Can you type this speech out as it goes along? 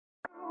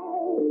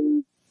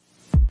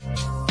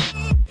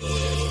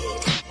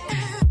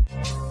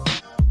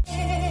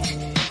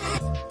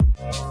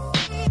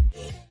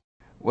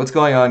What's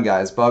going on,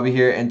 guys? Bobby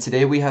here, and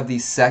today we have the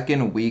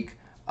second week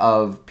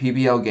of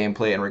PBL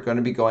gameplay, and we're going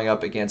to be going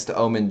up against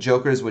Omen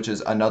Jokers, which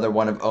is another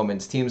one of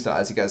Omen's teams. Now,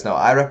 as you guys know,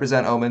 I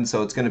represent Omen,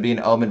 so it's going to be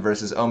an Omen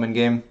versus Omen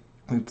game.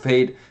 We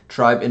played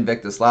Tribe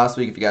Invictus last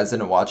week. If you guys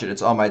didn't watch it,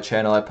 it's on my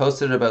channel. I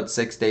posted it about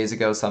 6 days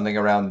ago, something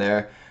around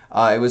there.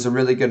 It was a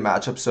really good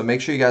matchup, so make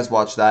sure you guys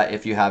watch that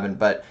if you haven't.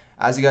 But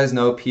as you guys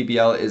know,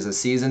 PBL is a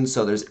season,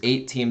 so there's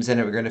 8 teams in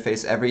it. We're going to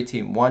face every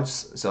team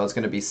once, so it's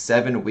going to be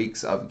 7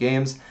 weeks of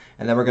games,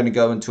 and then we're going to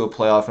go into a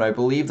playoff. And I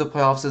believe the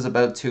playoffs is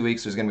about 2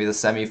 weeks. There's going to be the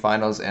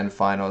semifinals and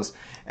finals,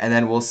 and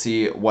then we'll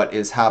see what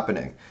is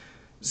happening.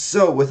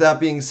 So with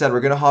that being said,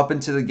 we're going to hop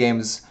into the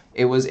games.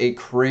 It was a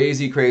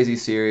crazy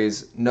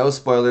series. No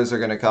spoilers are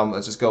going to come.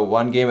 Let's just go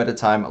one game at a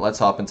time. Let's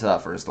hop into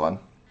that first one.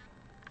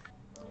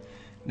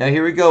 Now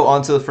here we go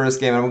on to the first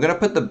game, and I'm going to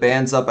put the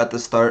bans up at the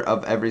start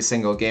of every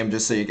single game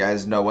just so you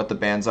guys know what the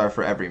bans are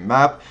for every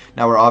map.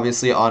 Now we're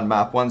obviously on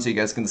map 1, so you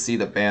guys can see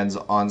the bans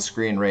on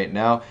screen right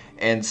now.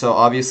 And so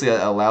obviously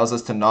it allows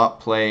us to not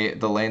play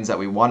the lanes that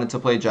we wanted to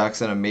play.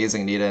 Jackson,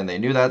 amazing Nita, and they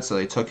knew that, so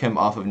they took him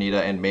off of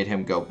Nita and made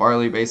him go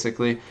Barley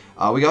basically.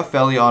 We got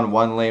Felly on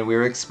one lane. We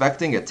were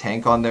expecting a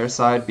tank on their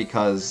side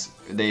because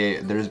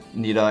there's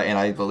Nita and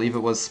I believe it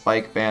was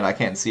Spike ban. I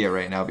can't see it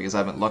right now because I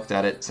haven't looked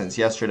at it since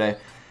yesterday.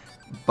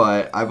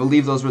 But I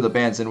believe those were the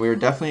bans, and we were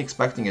definitely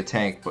expecting a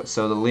tank. But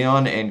so the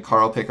Leon and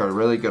Carl pick are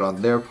really good on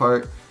their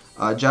part.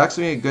 Jack's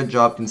doing a good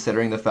job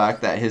considering the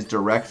fact that his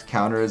direct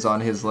counter is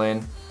on his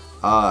lane.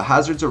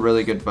 Hazard's a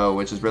really good bow,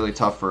 which is really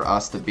tough for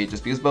us to beat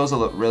just because bows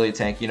are really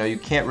tanky. You know, you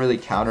can't really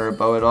counter a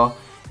bow at all,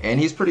 and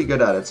he's pretty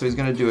good at it, so he's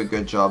going to do a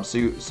good job.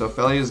 So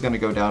Felly is going to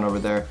go down over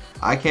there.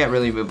 I can't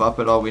really move up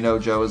at all. We know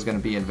Joe is going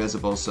to be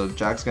invisible, so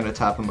Jack's going to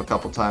tap him a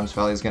couple times.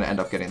 Felly's going to end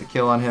up getting the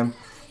kill on him.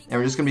 And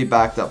we're just going to be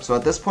backed up. So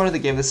at this point of the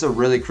game, this is a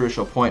really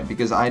crucial point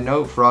because I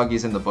know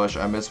Froggy's in the bush.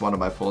 I missed one of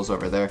my pulls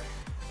over there.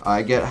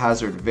 I get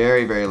Hazard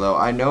very low.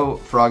 I know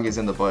Froggy's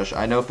in the bush.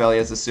 I know Felly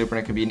has a super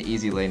and it can be an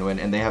easy lane win,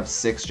 and they have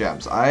 6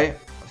 gems. I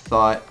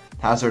thought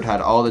Hazard had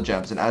all the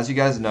gems, and as you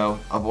guys know,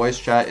 a voice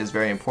chat is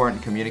very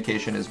important.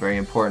 Communication is very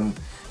important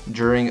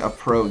during a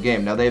pro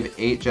game. Now they have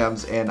 8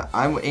 gems, and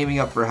I'm aiming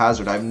up for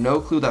Hazard. I have no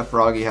clue that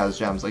Froggy has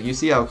gems. Like, you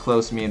see how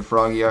close me and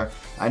Froggy are.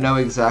 I know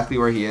exactly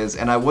where he is,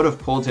 and I would have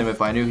pulled him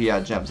if I knew he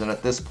had gems. And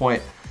at this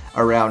point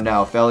around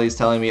now, Felly's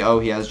telling me, oh,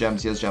 he has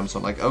gems, so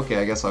I'm like, okay,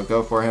 I guess I'll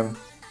go for him.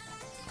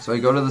 So I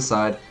go to the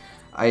side.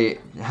 I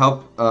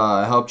help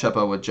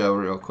Chepo with Joe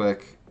real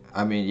quick.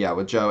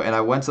 With Joe. And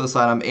I went to the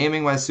side. I'm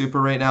aiming my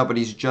super right now, but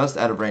he's just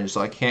out of range,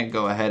 so I can't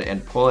go ahead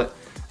and pull it.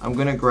 I'm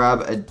going to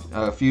grab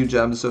a few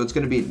gems, so it's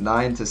going to be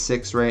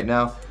 9-6 right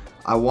now.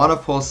 I want to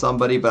pull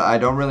somebody, but I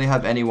don't really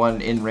have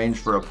anyone in range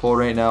for a pull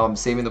right now. I'm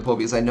saving the pull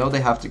because I know they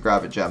have to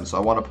grab a gem, so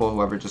I want to pull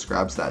whoever just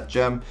grabs that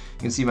gem. You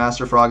can see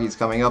Master Froggy's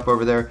coming up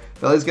over there.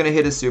 Felly's going to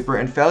hit his super,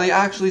 and Felly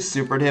actually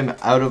supered him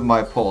out of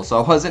my pull,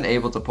 so I wasn't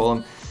able to pull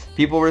him.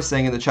 People were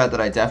saying in the chat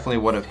that I definitely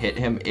would have hit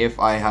him if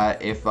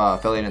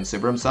Felly didn't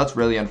super him, so that's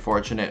really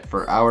unfortunate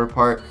for our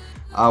part.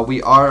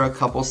 We are a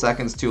couple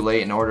seconds too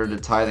late in order to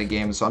tie the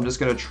game, so I'm just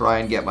going to try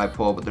and get my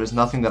pull, but there's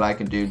nothing that I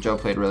can do. Joe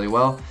played really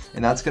well,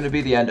 and that's going to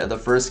be the end of the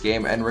first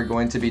game, and we're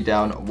going to be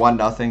down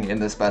 1-0 in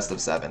this best of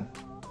 7.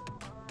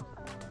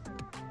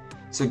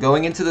 So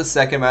going into the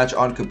second match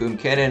on Kaboom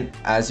Cannon,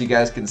 as you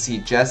guys can see,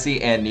 Jesse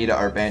and Nita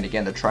are banned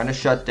again. They're trying to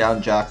shut down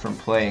Jack from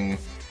playing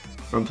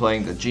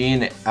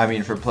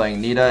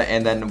Nita,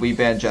 and then we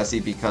banned Jesse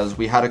because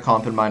we had a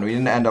comp in mind. We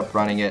didn't end up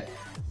running it,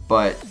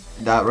 but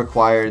that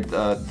required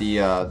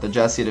the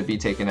Jesse to be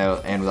taken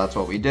out, and that's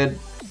what we did.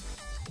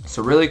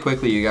 So really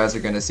quickly, you guys are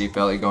going to see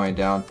Felly going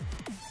down,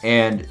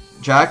 and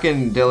Jack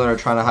and Dylan are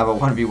trying to have a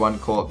 1v1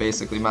 Colt.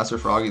 Basically, Master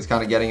Froggy's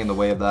kind of getting in the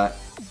way of that.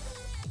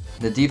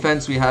 The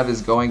defense we have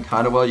is going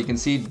kind of well. You can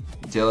see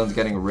Dylan's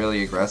getting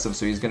really aggressive,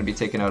 so he's going to be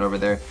taken out over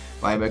there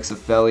by a mix of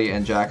Felly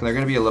and Jack, and they're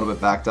going to be a little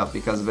bit backed up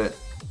because of it.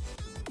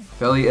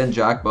 Felly and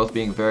Jack both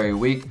being very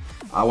weak.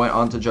 I went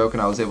on to Joke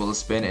and I was able to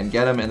spin and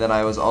get him, and then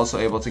I was also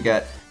able to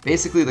get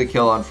basically the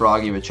kill on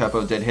Froggy, but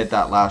Chepo did hit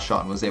that last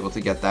shot and was able to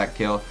get that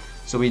kill.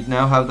 So we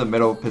now have the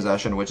middle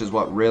possession, which is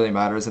what really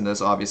matters in this.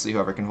 Obviously,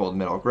 whoever can hold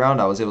middle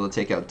ground. I was able to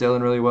take out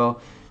Dylan really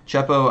well.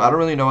 Chepo, I don't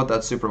really know what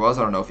that super was.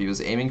 I don't know if he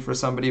was aiming for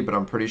somebody, but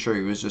I'm pretty sure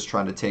he was just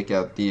trying to take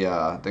out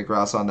the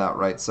grass on that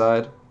right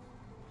side.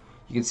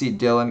 You can see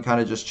Dylan kind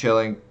of just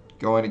chilling,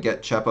 going to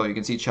get Chepo. You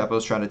can see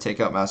Chepo's trying to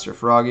take out Master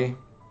Froggy.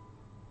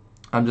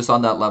 I'm just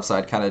on that left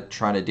side kind of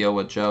trying to deal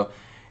with Joe.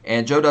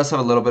 And Joe does have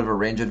a little bit of a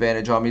range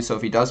advantage on me, so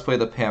if he does play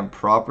the Pam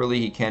properly,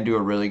 he can do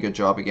a really good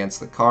job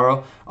against the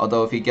Carl.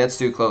 Although if he gets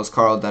too close,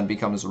 Carl then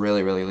becomes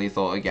really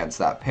lethal against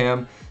that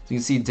Pam. So you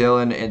can see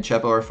Dylan and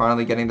Chepo are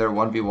finally getting their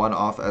 1v1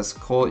 off as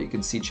Colt. You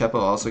can see Chepo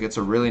also gets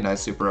a really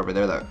nice super over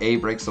there that A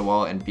breaks the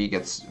wall and B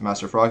gets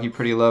Master Froggy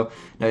pretty low.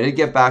 Now I did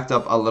get backed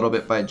up a little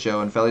bit by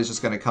Joe, and Felly's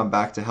just going to come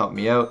back to help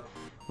me out.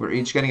 We're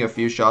each getting a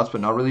few shots,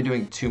 but not really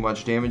doing too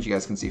much damage. You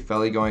guys can see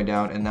Felly going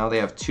down, and now they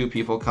have 2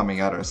 people coming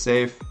at our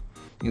safe.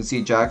 You can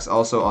see Jack's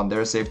also on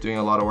their safe doing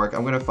a lot of work.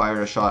 I'm going to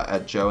fire a shot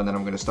at Joe, and then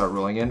I'm going to start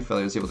rolling in.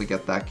 Felly was able to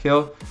get that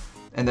kill.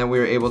 And then we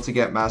were able to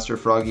get Master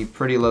Froggy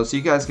pretty low. So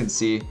you guys can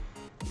see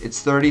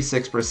it's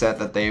 36%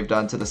 that they've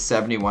done to the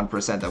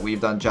 71% that we've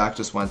done. Jack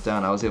just went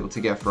down. I was able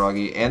to get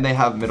Froggy. And they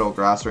have middle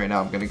grass right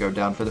now. I'm going to go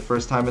down for the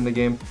first time in the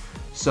game.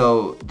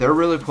 So they're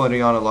really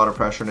putting on a lot of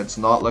pressure, and it's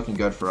not looking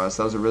good for us.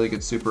 That was a really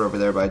good super over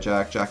there by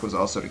Jack. Jack was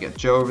also to get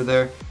Joe over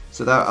there.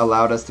 So that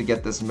allowed us to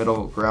get this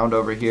middle ground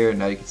over here. And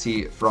now you can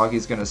see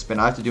Froggy's going to spin.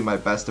 I have to do my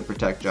best to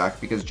protect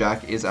Jack because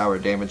Jack is our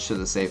damage to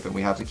the safe, and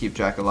we have to keep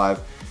Jack alive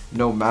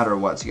no matter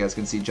what. So you guys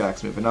can see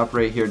Jack's moving up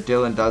right here.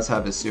 Dylan does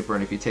have his super,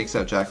 and if he takes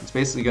out Jack, it's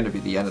basically going to be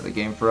the end of the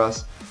game for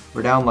us.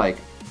 We're down like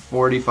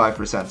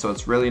 45%, so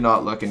it's really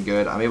not looking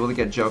good. I'm able to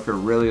get Joker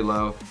really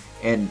low,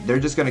 and they're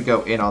just going to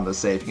go in on the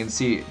safe. You can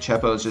see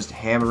Chepo is just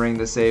hammering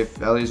the safe.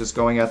 Felly's just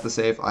going at the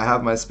safe. I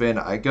have my spin.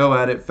 I go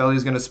at it.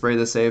 Felly's going to spray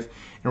the safe,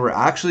 and we're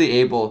actually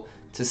able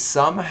to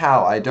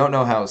somehow, I don't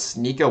know how,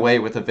 sneak away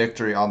with a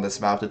victory on this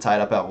map to tie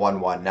it up at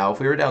 1-1. Now, if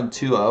we were down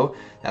 2-0,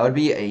 that would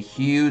be a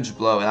huge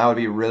blow, and that would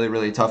be really,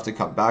 really tough to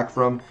come back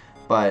from.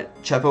 But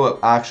Chepo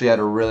actually had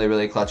a really,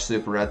 really clutch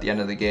super at the end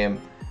of the game.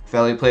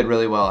 Felly played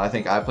really well. I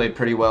think I played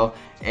pretty well,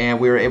 and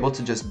we were able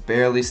to just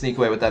barely sneak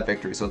away with that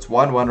victory. So it's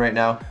 1-1 right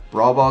now.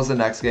 Brawl Ball is the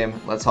next game.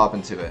 Let's hop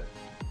into it.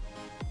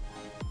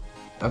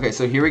 Okay,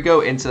 so here we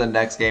go into the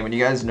next game, and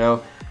you guys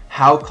know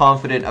how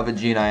confident of a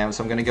Gene I am,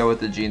 so I'm going to go with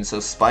the Gene. So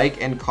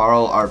Spike and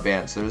Carl are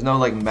banned, so there's no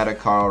like meta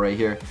Carl right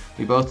here.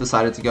 We both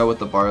decided to go with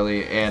the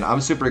Barley, and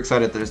I'm super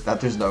excited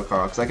that there's no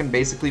Carl, because I can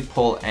basically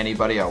pull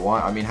anybody I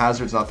want. I mean,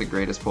 Hazard's not the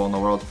greatest pull in the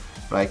world,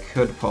 but I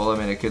could pull him,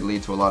 and it could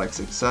lead to a lot of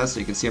success. So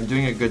you can see I'm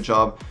doing a good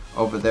job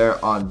over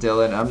there on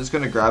Dylan. I'm just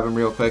going to grab him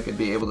real quick and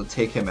be able to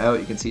take him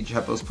out. You can see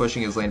Chepo's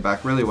pushing his lane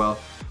back really well.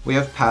 We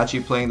have Patchy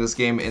playing this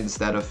game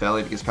instead of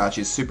Felly because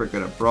Patchy is super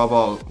good at Brawl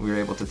Ball. We were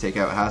able to take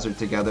out Hazard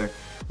together.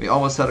 We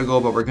almost had a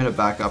goal, but we're going to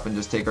back up and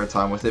just take our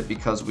time with it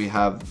because we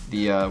have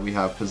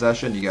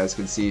possession. You guys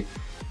can see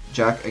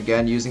Jack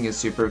again using his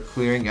super,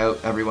 clearing out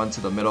everyone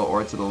to the middle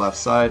or to the left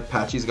side.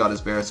 Patchy's got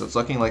his bear, so it's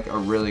looking like a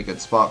really good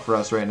spot for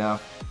us right now.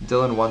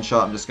 Dylan one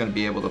shot, I'm just going to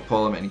be able to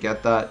pull him and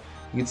get that.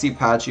 You can see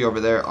Patchy over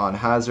there on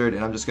Hazard,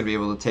 and I'm just going to be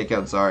able to take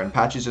out Zar, and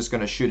Patchy's just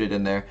going to shoot it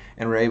in there,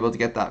 and we're able to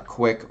get that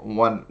quick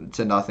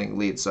 1-0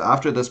 lead. So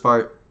after this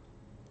part,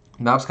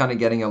 map's kind of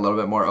getting a little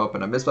bit more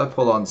open. I missed my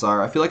pull on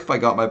Zar. I feel like if I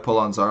got my pull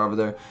on Zar over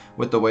there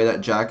with the way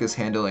that Jack is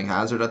handling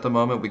Hazard at the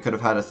moment, we could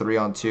have had a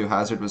 3-on-2.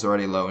 Hazard was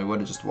already low. We would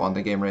have just won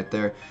the game right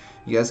there.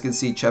 You guys can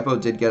see Chepo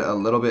did get a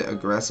little bit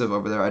aggressive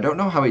over there. I don't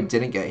know how he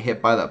didn't get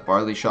hit by that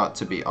Barley shot,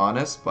 to be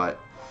honest,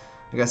 but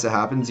I guess it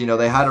happens. You know,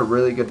 they had a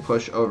really good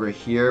push over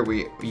here.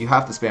 You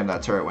have to spam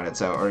that turret when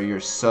it's out, or you're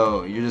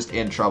just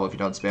in trouble if you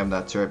don't spam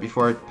that turret.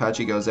 Before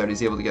Patchy goes out,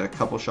 he's able to get a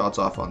couple shots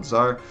off on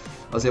Zar.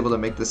 I was able to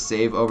make the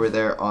save over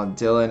there on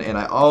Dylan, and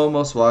I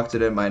almost walked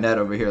it in my net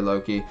over here,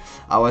 Loki.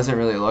 I wasn't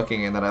really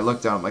looking, and then I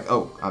looked down, I'm like,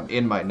 oh, I'm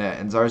in my net,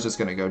 and Zar's just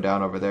going to go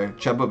down over there.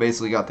 Chepo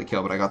basically got the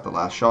kill, but I got the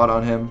last shot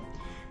on him.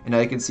 And now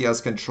you can see us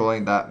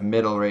controlling that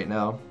middle right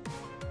now.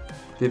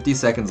 50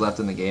 seconds left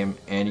in the game,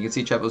 and you can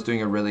see Chepo's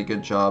doing a really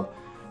good job.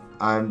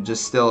 I'm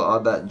just still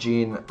on that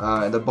Gene.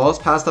 And the ball's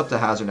passed up to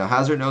Hazard. Now,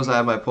 Hazard knows I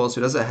have my pull, so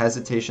he does a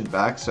hesitation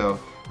back, so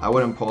I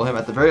wouldn't pull him.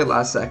 At the very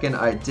last second,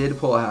 I did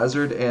pull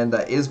Hazard, and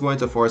that is going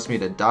to force me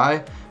to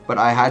die, but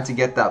I had to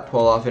get that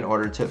pull off in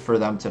order for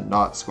them to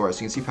not score. So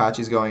you can see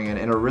Patchy's going in,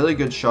 and a really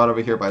good shot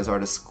over here by Zar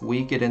to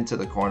squeak it into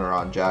the corner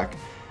on Jack.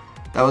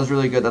 That was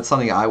really good. That's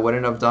something I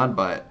wouldn't have done,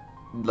 but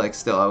like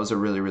still, that was a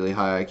really, really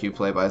high IQ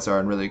play by Zar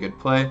and really good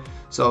play.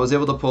 So I was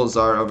able to pull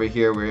Zar over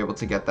here. We were able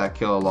to get that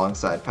kill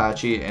alongside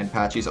Patchy, and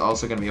Patchy's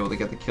also going to be able to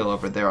get the kill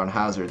over there on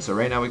Hazard. So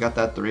right now we got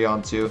that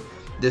 3-on-2.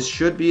 This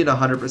should be an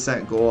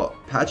 100% goal.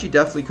 Patchy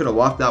definitely could have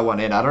walked that one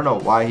in. I don't know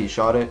why he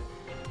shot it,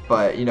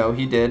 but you know,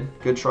 he did.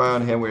 Good try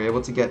on him. We were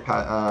able to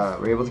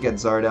get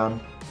Zar down.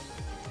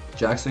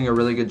 Jack's doing a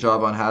really good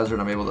job on Hazard.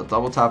 I'm able to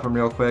double tap him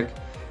real quick.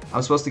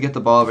 I'm supposed to get the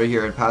ball over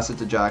here and pass it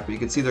to Jack, but you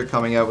can see they're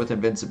coming out with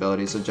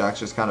invincibility, so Jack's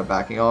just kind of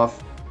backing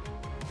off.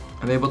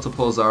 I'm able to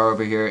pull Zara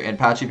over here, and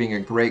Patchy, being a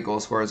great goal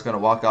scorer, is going to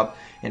walk up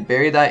and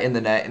bury that in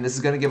the net, and this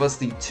is going to give us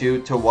the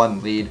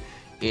 2-1 lead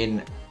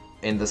in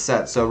the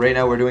set. So right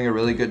now we're doing a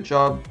really good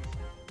job.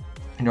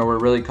 You know, we're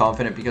really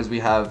confident because we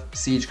have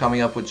Siege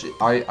coming up, which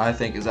I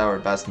think is our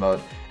best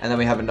mode, and then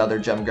we have another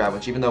gem grab,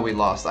 which even though we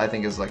lost, I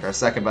think is like our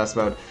second best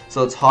mode.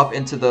 So let's hop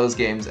into those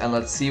games and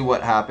let's see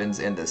what happens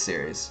in this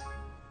series.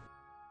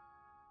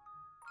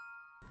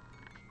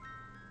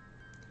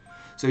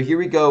 So here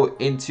we go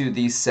into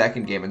the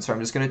second game, and so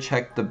I'm just going to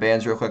check the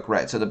bans real quick.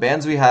 Right, so the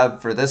bans we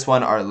have for this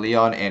one are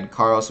Leon and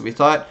Carl. So we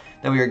thought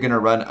that we were going to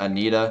run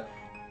Anita,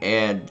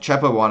 and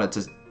Chepa wanted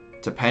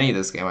to penny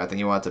this game. I think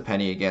he wanted to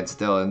penny against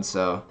Dylan,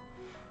 so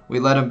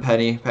we let him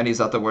penny. Penny's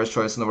not the worst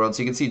choice in the world.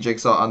 So you can see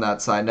Jigsaw on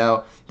that side.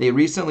 Now, they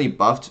recently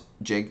buffed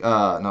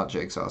not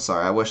Jigsaw,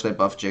 sorry. I wish they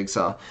buffed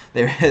Jigsaw.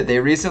 They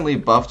recently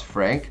buffed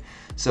Frank,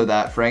 so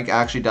that Frank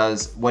actually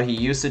does what he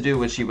used to do,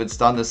 which he would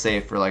stun the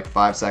safe for like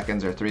 5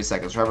 seconds or 3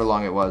 seconds, however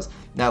long it was.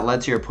 That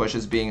led to your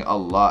pushes being a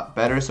lot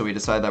better, so we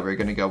decided that we are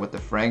going to go with the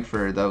Frank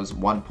for those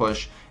one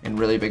push and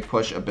really big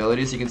push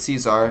abilities. You can see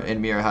Zar and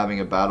me are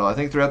having a battle. I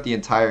think throughout the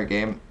entire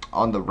game,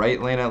 on the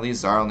right lane at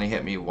least. Zar only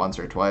hit me once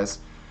or twice.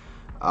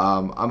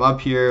 I'm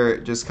up here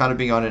just kind of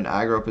being on an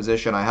aggro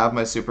position. I have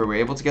my super. We're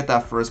able to get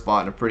that first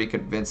bot in a pretty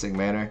convincing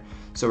manner.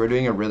 So we're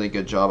doing a really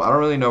good job. I don't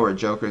really know where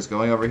Joker is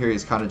going over here.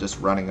 He's kind of just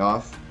running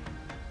off.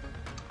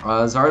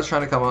 Zar's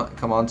trying to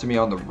come on to me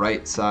on the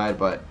right side,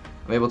 but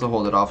I'm able to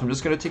hold it off. I'm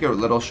just going to take a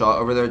little shot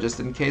over there just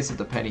in case if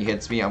the penny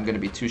hits me. I'm going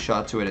to be 2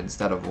 shot to it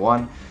instead of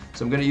 1.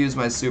 So I'm going to use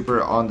my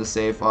super on the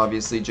safe,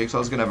 obviously.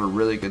 Jigsaw's going to have a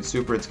really good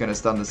super. It's going to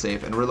stun the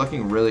safe, and we're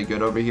looking really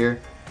good over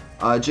here.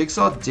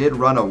 Jigsaw did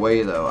run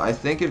away though. I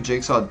think if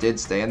Jigsaw did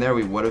stay in there,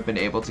 we would have been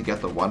able to get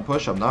the 1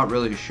 push. I'm not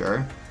really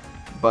sure.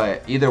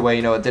 But either way,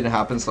 you know, it didn't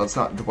happen, so let's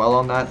not dwell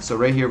on that. So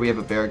right here we have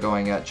a bear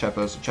going at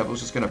Chepo. So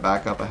Chepo's just going to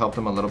back up. I helped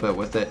him a little bit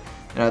with it.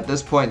 And at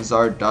this point,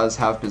 Zar does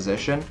have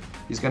position.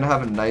 He's going to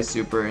have a nice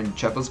super, and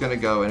Chepo's going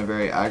to go in a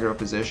very aggro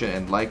position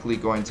and likely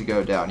going to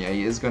go down. Yeah,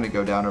 he is going to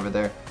go down over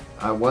there.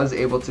 I was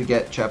able to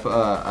get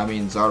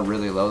Zar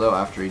really low though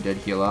after he did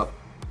heal up.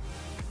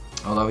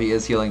 Although he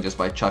is healing just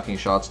by chucking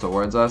shots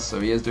towards us, so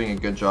he is doing a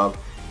good job.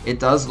 It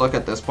does look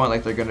at this point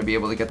like they're going to be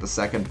able to get the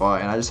second bot,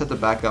 and I just have to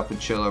back up and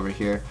chill over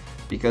here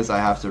because I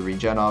have to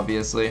regen,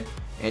 obviously.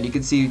 And you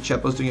can see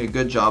Chepo's doing a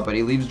good job, but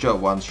he leaves Joe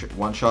one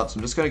shot, so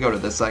I'm just going to go to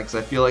this side because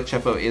I feel like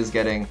Chepo is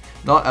getting,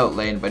 not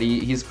outlaned, but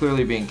he's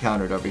clearly being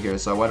countered over here.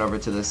 So I went over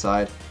to this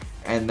side,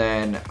 and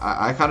then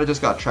I kind of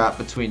just got trapped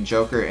between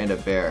Joker and a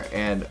bear.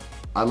 And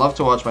I love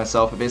to watch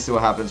myself, but basically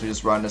what happens, we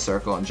just run in a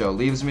circle and Joe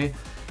leaves me.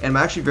 And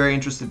I'm actually very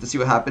interested to see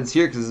what happens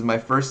here because this is my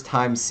first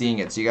time seeing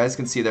it. So you guys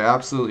can see they're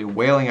absolutely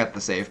wailing at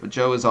the safe, but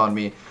Joe is on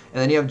me.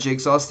 And then you have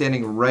Jigsaw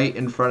standing right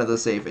in front of the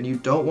safe. And you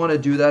don't want to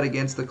do that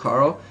against the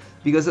Carl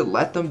because it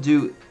let them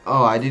do...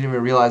 Oh, I didn't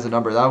even realize the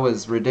number. That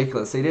was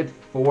ridiculous. They did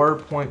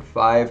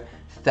 4.5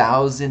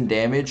 thousand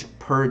damage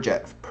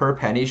per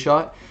penny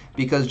shot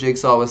because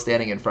Jigsaw was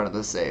standing in front of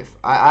the safe.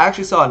 I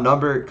actually saw a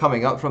number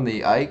coming up from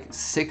the Ike,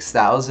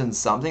 6,000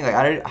 something.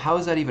 Like, how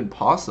is that even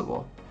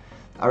possible?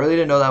 I really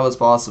didn't know that was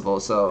possible,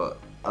 so,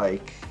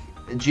 like,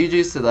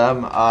 GG's to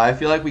them. I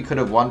feel like we could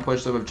have one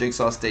push though if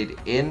Jigsaw stayed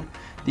in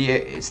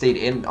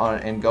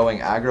and going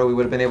aggro. We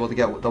would have been able to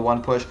get the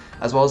 1 push,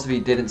 as well as if he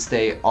didn't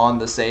stay on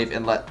the safe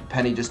and let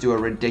Penny just do a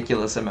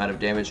ridiculous amount of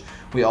damage.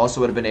 We also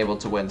would have been able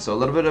to win. So a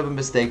little bit of a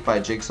mistake by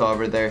Jigsaw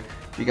over there.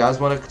 If you guys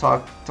want to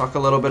talk a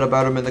little bit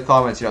about him in the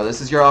comments, you know, this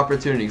is your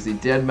opportunity because he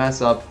did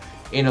mess up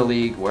in a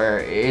league where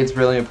it's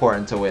really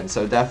important to win.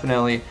 So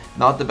definitely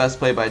not the best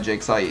play by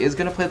Jigsaw. He is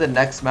going to play the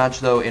next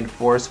match though in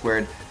 4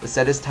 squared. The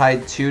set is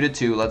tied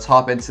 2-2. Let's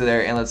hop into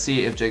there and let's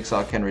see if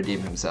Jigsaw can redeem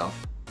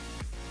himself.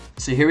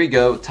 So here we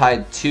go,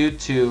 tied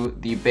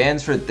 2-2. The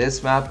bans for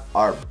this map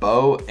are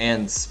Bow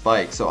and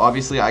Spike. So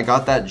obviously I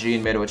got that G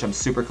in mid, which I'm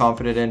super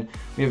confident in.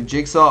 We have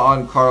Jigsaw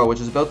on Carl,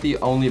 which is about the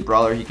only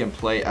brawler he can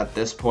play at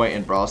this point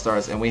in Brawl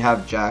Stars. And we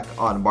have Jack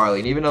on Marley.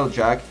 And even though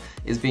Jack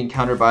is being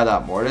countered by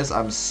that Mortis,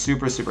 I'm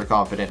super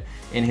confident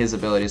in his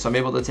ability. So I'm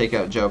able to take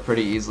out Joe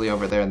pretty easily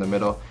over there in the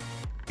middle.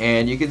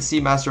 And you can see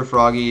Master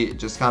Froggy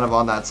just kind of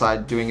on that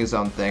side doing his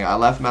own thing. I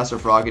left Master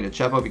Froggy to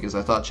Chepo because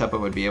I thought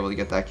Chepo would be able to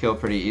get that kill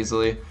pretty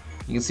easily.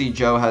 You can see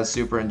Joe has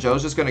super, and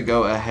Joe's just going to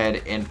go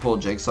ahead and pull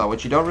Jigsaw,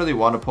 which you don't really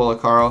want to pull a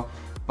Carl.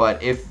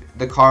 But if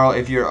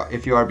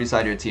you are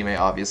beside your teammate,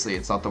 obviously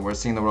it's not the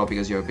worst thing in the world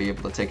because you'll be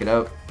able to take it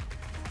out.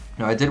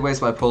 Now, I did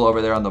waste my pull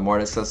over there on the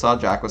Mortis because I saw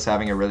Jack was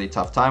having a really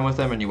tough time with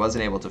him and he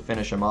wasn't able to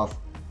finish him off.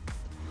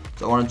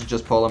 So I wanted to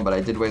just pull him, but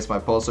I did waste my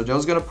pull. So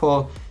Joe's going to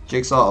pull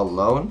Jigsaw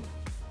alone,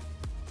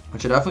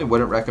 which I definitely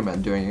wouldn't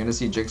recommend doing. You're going to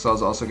see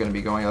Jigsaw's also going to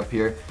be going up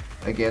here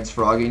against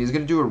Froggy, and he's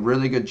going to do a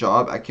really good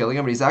job at killing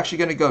him, but he's actually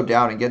going to go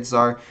down and get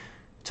Zar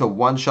to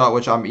 1 shot,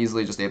 which I'm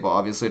easily just able,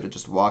 obviously, to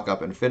just walk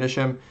up and finish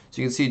him.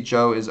 So you can see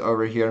Joe is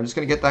over here. I'm just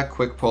going to get that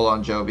quick pull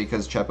on Joe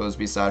because Chepo is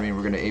beside me, and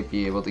we're going to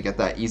be able to get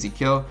that easy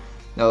kill.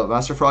 Now,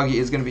 Master Froggy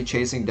is going to be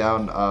chasing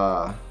down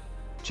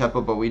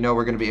Chepo, but we know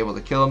we're going to be able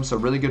to kill him, so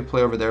really good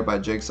play over there by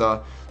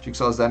Jigsaw.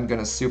 Jigsaw is then going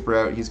to super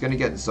out. He's going to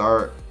get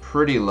Zar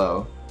pretty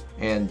low,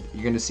 and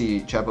you're going to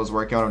see Chepo's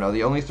working on him. Now,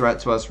 the only threat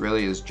to us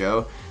really is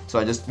Joe, so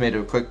I just made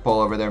a quick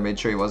pull over there, made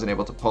sure he wasn't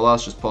able to pull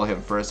us, just pull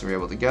him first, and we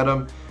were able to get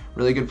him.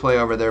 Really good play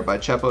over there by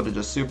Chepo to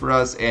just super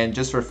us, and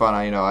just for fun,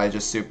 I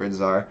just supered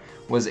Zar.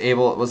 Was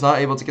not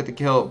able to get the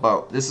kill,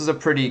 but this is a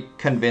pretty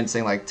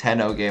convincing like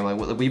 10-0 game.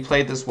 Like we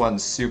played this one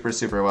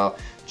super well.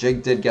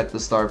 Jig did get the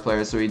star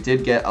player, so he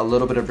did get a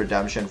little bit of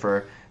redemption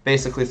for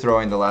basically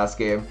throwing the last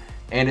game.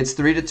 And it's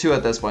 3-2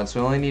 at this point, so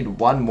we only need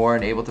 1 more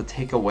and able to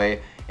take away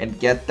and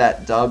get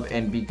that dub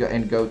and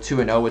go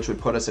 2-0, which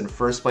would put us in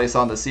 1st place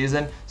on the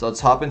season. So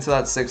let's hop into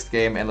that 6th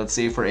game and let's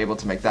see if we're able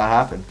to make that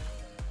happen.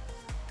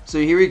 So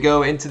here we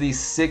go into the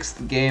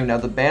 6th game. Now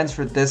the bans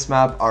for this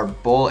map are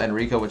Bull and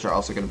Rico, which are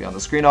also going to be on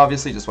the screen,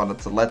 obviously. Just wanted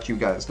to let you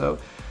guys know,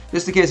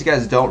 just in case you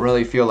guys don't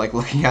really feel like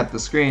looking at the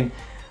screen.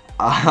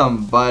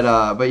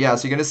 But yeah,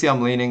 so you're gonna see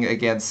I'm leaning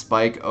against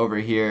Spike over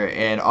here,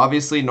 and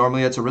obviously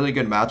normally it's a really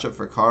good matchup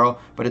for Carl,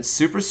 but it's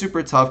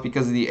super tough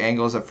because of the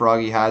angles that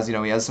Froggy has. You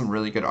know, he has some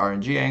really good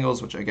RNG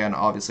angles, which again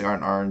obviously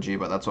aren't RNG,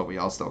 but that's what we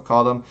all still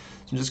call them.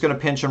 So I'm just gonna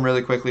pinch him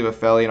really quickly with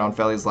Felly, and on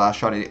Felly's last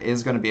shot, he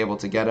is gonna be able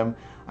to get him.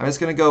 I'm just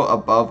gonna go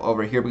above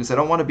over here because I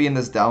don't want to be in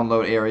this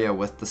download area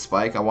with the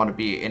Spike. I want to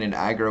be in an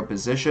aggro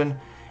position.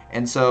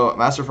 And so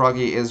Master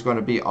Froggy is going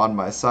to be on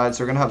my side.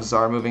 So we're going to have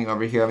Czar moving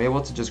over here. I'm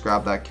able to just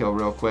grab that kill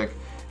real quick,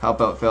 help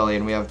out Felly,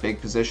 and we have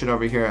big position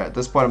over here. At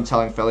this point, I'm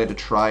telling Felly to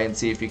try and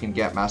see if he can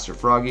get Master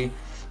Froggy.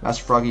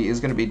 Master Froggy is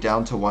going to be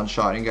down to one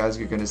shot, and guys,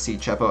 you're going to see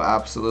Chepo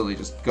absolutely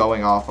just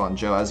going off on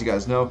Joe. As you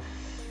guys know,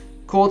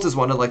 Colt is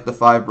one of like the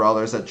 5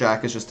 brawlers that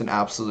Jack is just an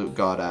absolute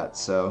god at.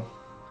 So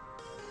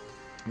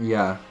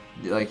yeah,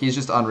 like he's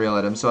just unreal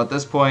at him. So at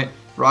this point,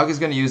 Froggy's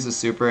going to use the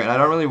super, and I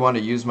don't really want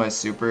to use my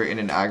super in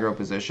an aggro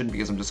position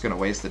because I'm just going to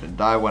waste it and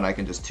die when I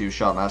can just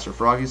 2-shot Master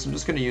Froggy. So I'm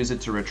just going to use it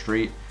to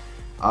retreat.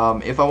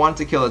 If I wanted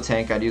to kill a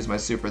tank, I'd use my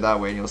super that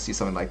way, and you'll see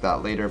something like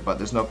that later, but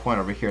there's no point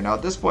over here. Now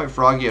at this point,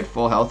 Froggy had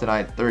full health and I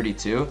had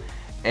 32,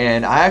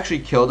 and I actually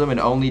killed him and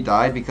only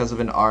died because of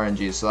an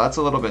RNG. So that's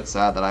a little bit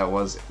sad that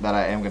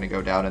I am going to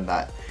go down in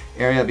that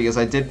area because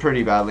I did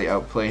pretty badly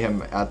outplay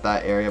him at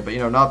that area, but you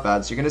know, not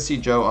bad. So you're going to see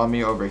Joe on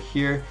me over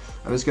here.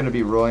 I'm just going to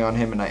be rolling on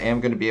him, and I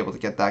am going to be able to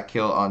get that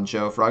kill on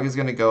Joe. Froggy's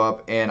going to go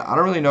up, and I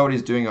don't really know what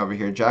he's doing over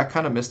here. Jack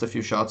kind of missed a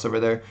few shots over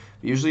there.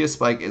 But usually a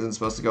Spike isn't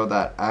supposed to go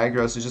that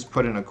aggro, so just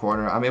put in a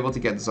corner. I'm able to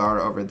get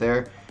Zara over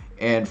there,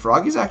 and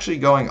Froggy's actually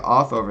going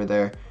off over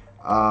there.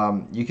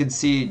 You can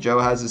see Joe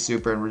has his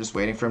super, and we're just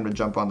waiting for him to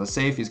jump on the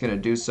safe. He's going to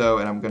do so,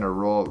 and I'm going to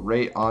roll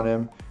right on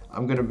him.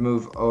 I'm going to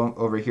move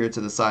over here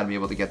to the side and be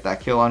able to get that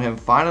kill on him.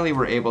 Finally,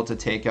 we're able to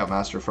take out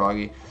Master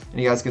Froggy.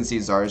 And you guys can see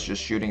Zar's just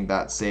shooting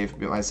that safe,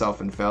 myself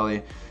and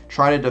Felly.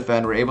 Trying to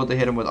defend. We're able to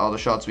hit him with all the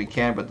shots we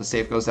can, but the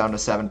safe goes down to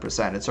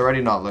 7%. It's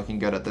already not looking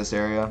good at this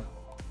area,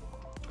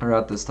 or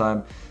at this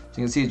time. So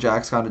you can see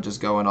Jack's kind of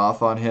just going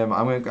off on him.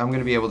 I'm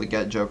gonna be able to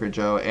get Joker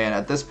Joe, and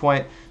at this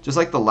point, just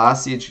like the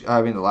last the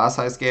last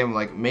heist game,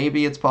 like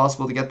maybe it's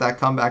possible to get that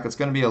comeback. It's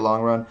gonna be a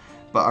long run.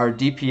 But our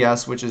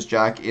DPS, which is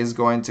Jack, is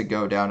going to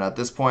go down. At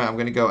this point, I'm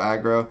going to go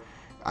aggro.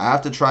 I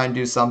have to try and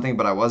do something,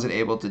 but I wasn't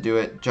able to do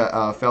it.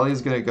 Felly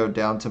is going to go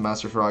down to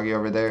Master Froggy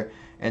over there,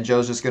 and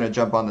Joe's just going to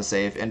jump on the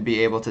safe and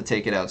be able to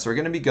take it out. So we're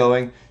going to be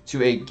going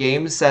to a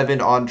Game 7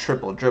 on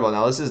triple dribble.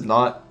 Now, this is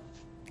not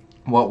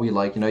what we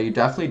like. You know, you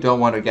definitely don't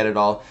want to get it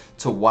all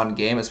to one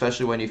game,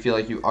 especially when you feel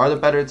like you are the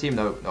better team.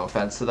 No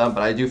offense to them,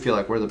 but I do feel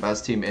like we're the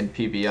best team in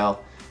PBL.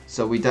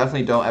 So we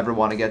definitely don't ever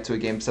want to get to a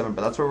Game 7,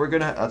 but that's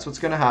what's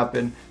gonna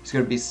happen. It's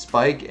gonna be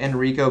Spike and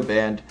Rico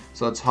banned.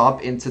 So let's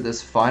hop into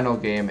this final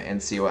game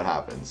and see what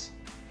happens.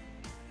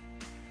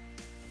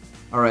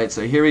 Alright,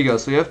 so here we go.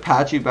 So we have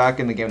Patchy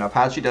back in the game. Now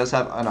Patchy does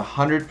have an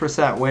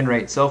 100% win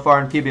rate so far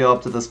in PBL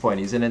up to this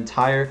point. He's an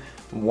entire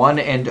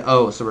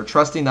 1-0. So we're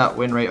trusting that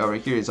win rate over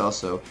here. He's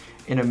also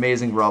an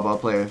amazing Brawl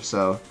player.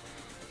 So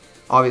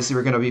obviously,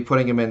 we're going to be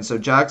putting him in. So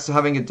Jack's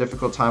having a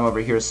difficult time over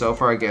here so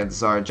far against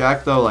Zar.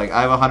 Jack, though, like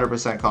I have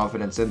 100%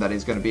 confidence in that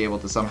he's going to be able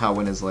to somehow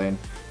win his lane.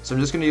 So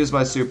I'm just going to use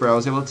my super. I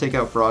was able to take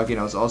out Froggy, and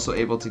I was also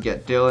able to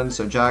get Dylan.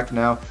 So Jack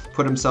now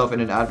put himself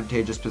in an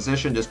advantageous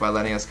position just by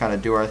letting us kind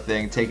of do our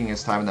thing, taking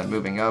his time and then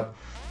moving up.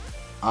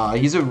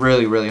 He's a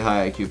really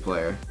high IQ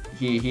player.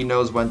 He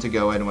knows when to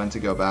go in, when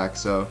to go back.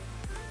 So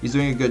he's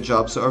doing a good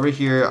job. So over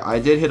here, I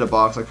did hit a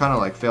box. I kind of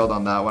like failed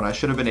on that one. I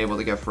should have been able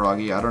to get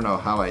Froggy. I don't know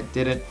how I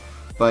didn't.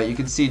 But you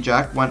can see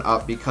Jack went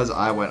up because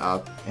I went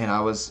up,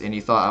 and he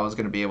thought I was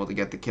going to be able to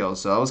get the kill.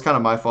 So it was kind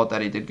of my fault that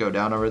he did go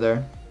down over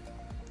there.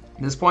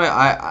 At this point,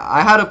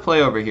 I had a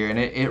play over here, and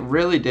it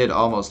really did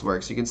almost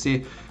work. So you can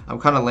see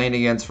I'm kind of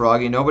laning against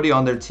Froggy. Nobody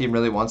on their team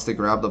really wants to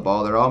grab the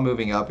ball. They're all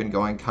moving up and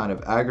going kind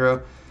of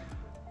aggro.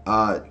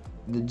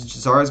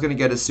 Zara's going to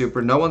get his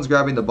super. No one's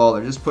grabbing the ball.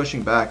 They're just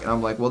pushing back. And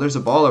I'm like, well, there's a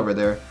ball over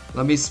there.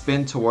 Let me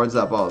spin towards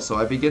that ball. So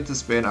I begin to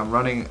spin. I'm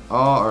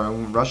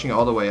rushing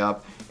all the way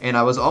up. And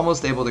I was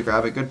almost able to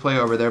grab it. Good play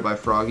over there by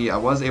Froggy. I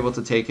was able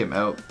to take him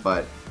out,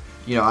 but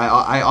you know,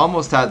 I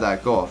almost had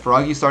that goal.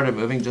 Froggy started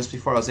moving just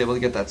before I was able to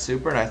get that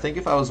super, and I think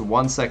if I was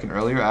 1 second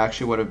earlier, I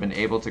actually would have been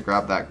able to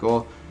grab that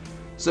goal.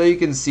 So you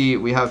can see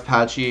we have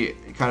Patchy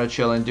kind of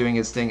chilling, doing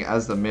his thing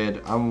as the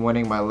mid. I'm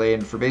winning my lane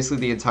for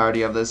basically the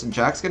entirety of this, and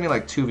Jack's getting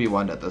like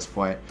 2v1'd at this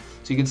point.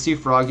 So you can see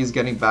Froggy's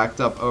getting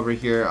backed up over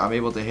here. I'm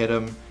able to hit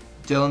him.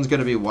 Dylan's going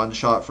to be one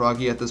shot.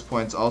 Froggy at this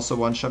point is also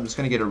one shot. I'm just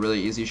going to get a really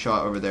easy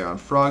shot over there on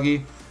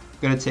Froggy.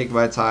 Going to take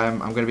my time.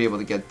 I'm going to be able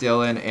to get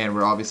Dylan, and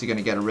we're obviously going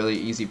to get a really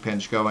easy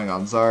pinch going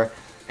on Zar.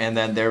 And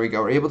then there we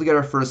go. We're able to get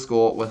our first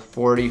goal with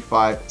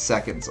 45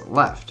 seconds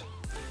left.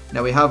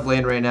 Now we have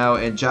lane right now,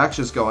 and Jack's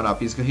just going up.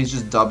 He's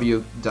just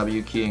W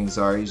keying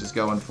Zar. He's just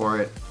going for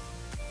it.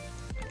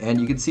 And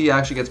you can see he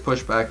actually gets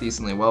pushed back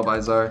decently well by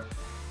Zar.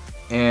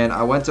 And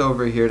I went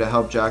over here to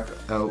help Jack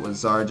out with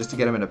Zar just to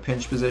get him in a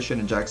pinch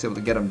position, and Jack's able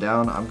to get him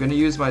down. I'm going to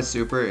use my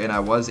super, and I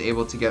was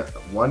able to get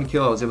one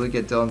kill. I was able to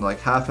get Dylan to like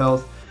half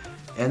health.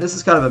 And this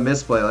is kind of a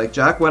misplay. Like,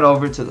 Jack went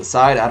over to the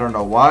side. I don't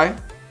know why.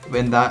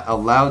 and that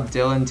allowed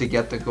Dylan to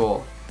get the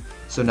goal.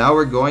 So now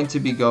we're going to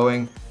be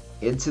going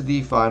into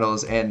the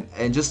finals, and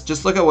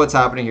just look at what's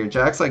happening here.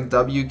 Jack's like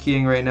W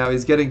keying right now.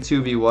 He's getting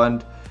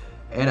 2v1'd,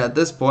 and at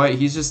this point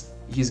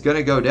he's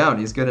gonna go down.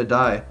 He's gonna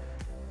die.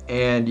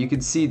 And you can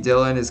see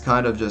Dylan is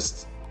kind of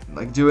just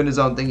like doing his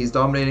own thing. He's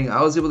dominating.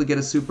 I was able to get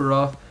a super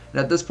off,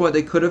 and at this point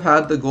they could have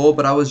had the goal,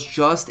 but I was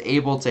just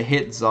able to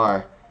hit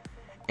Czar,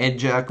 and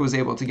Jack was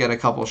able to get a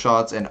couple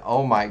shots, and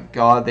oh my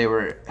god, they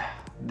were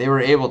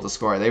able to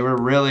score. They were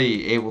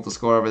really able to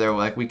score over there.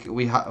 Like we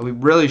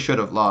really should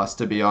have lost,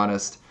 to be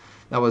honest.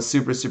 That was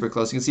super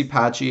close. You can see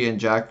Patchy and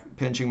Jack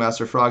pinching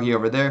Master Froggy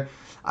over there.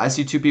 I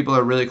see two people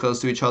are really close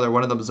to each other.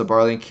 One of them is a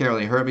Barley and can't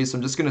really hurt me, so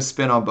I'm just gonna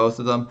spin on both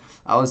of them.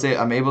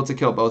 I'm able to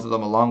kill both of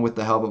them along with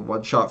the help of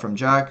one shot from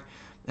Jack,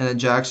 and then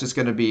Jack's just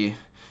gonna be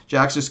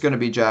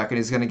Jack, and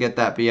he's gonna get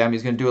that BM.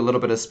 He's gonna do a little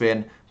bit of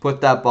spin,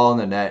 put that ball in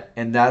the net,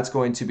 and that's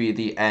going to be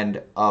the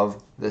end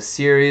of the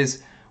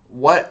series.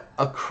 What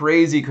a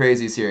crazy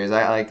series!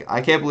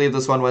 I can't believe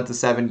this one went to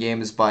 7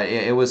 games, but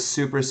it was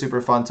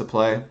super fun to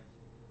play.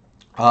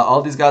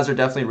 All these guys are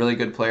definitely really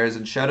good players,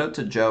 and shout out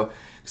to Joe,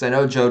 because I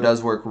know Joe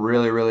does work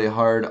really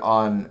hard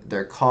on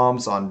their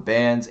comms, on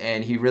bans,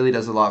 and he really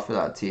does a lot for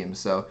that team.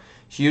 So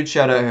huge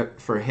shout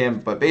out for him.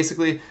 But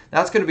basically,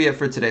 that's going to be it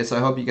for today. So I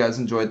hope you guys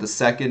enjoyed the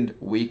second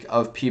week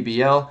of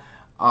PBL.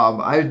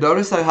 I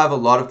noticed I have a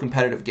lot of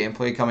competitive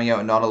gameplay coming out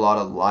and not a lot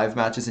of live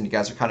matches, and you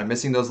guys are kind of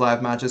missing those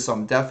live matches, so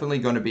I'm definitely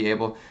going to be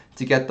able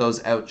to get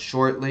those out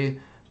shortly.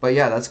 But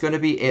yeah, that's going to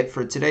be it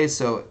for today.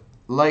 So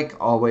like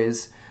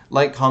always,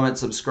 like, comment,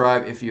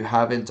 subscribe if you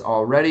haven't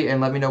already, and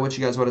let me know what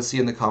you guys want to see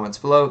in the comments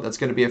below. That's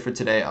going to be it for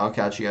today. I'll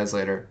catch you guys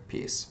later.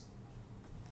 Peace.